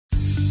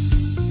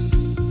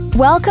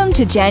Welcome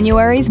to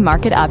January's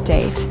market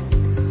update.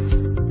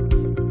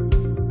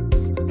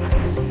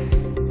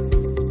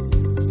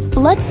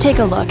 Let's take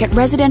a look at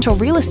residential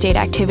real estate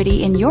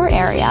activity in your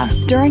area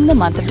during the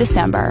month of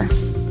December.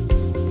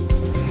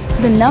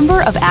 The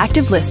number of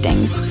active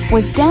listings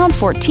was down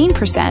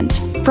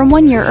 14% from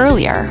 1 year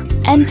earlier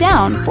and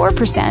down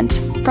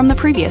 4% from the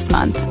previous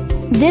month.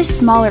 This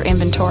smaller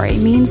inventory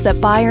means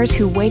that buyers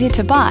who waited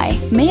to buy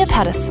may have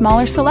had a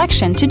smaller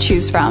selection to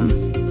choose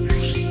from.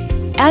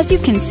 As you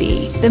can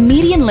see, the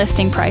median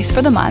listing price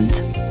for the month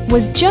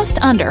was just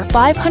under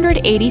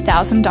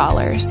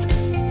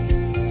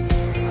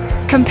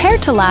 $580,000.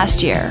 Compared to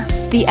last year,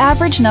 the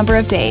average number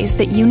of days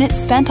that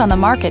units spent on the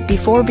market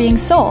before being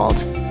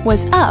sold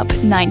was up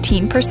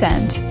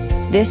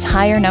 19%. This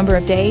higher number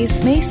of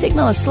days may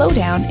signal a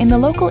slowdown in the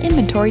local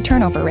inventory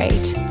turnover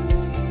rate.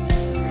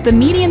 The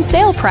median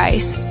sale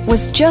price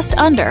was just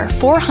under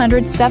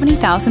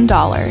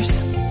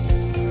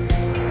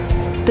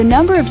 $470,000. The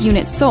number of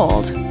units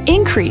sold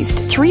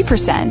increased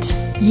 3%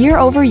 year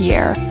over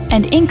year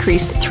and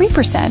increased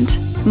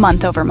 3%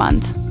 month over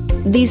month.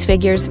 These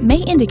figures may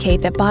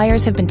indicate that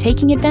buyers have been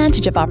taking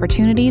advantage of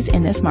opportunities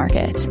in this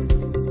market.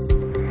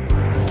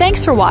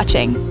 Thanks for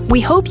watching. We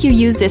hope you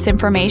use this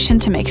information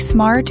to make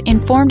smart,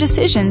 informed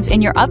decisions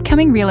in your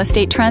upcoming real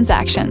estate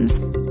transactions.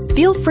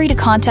 Feel free to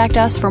contact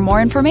us for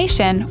more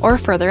information or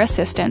further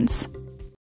assistance.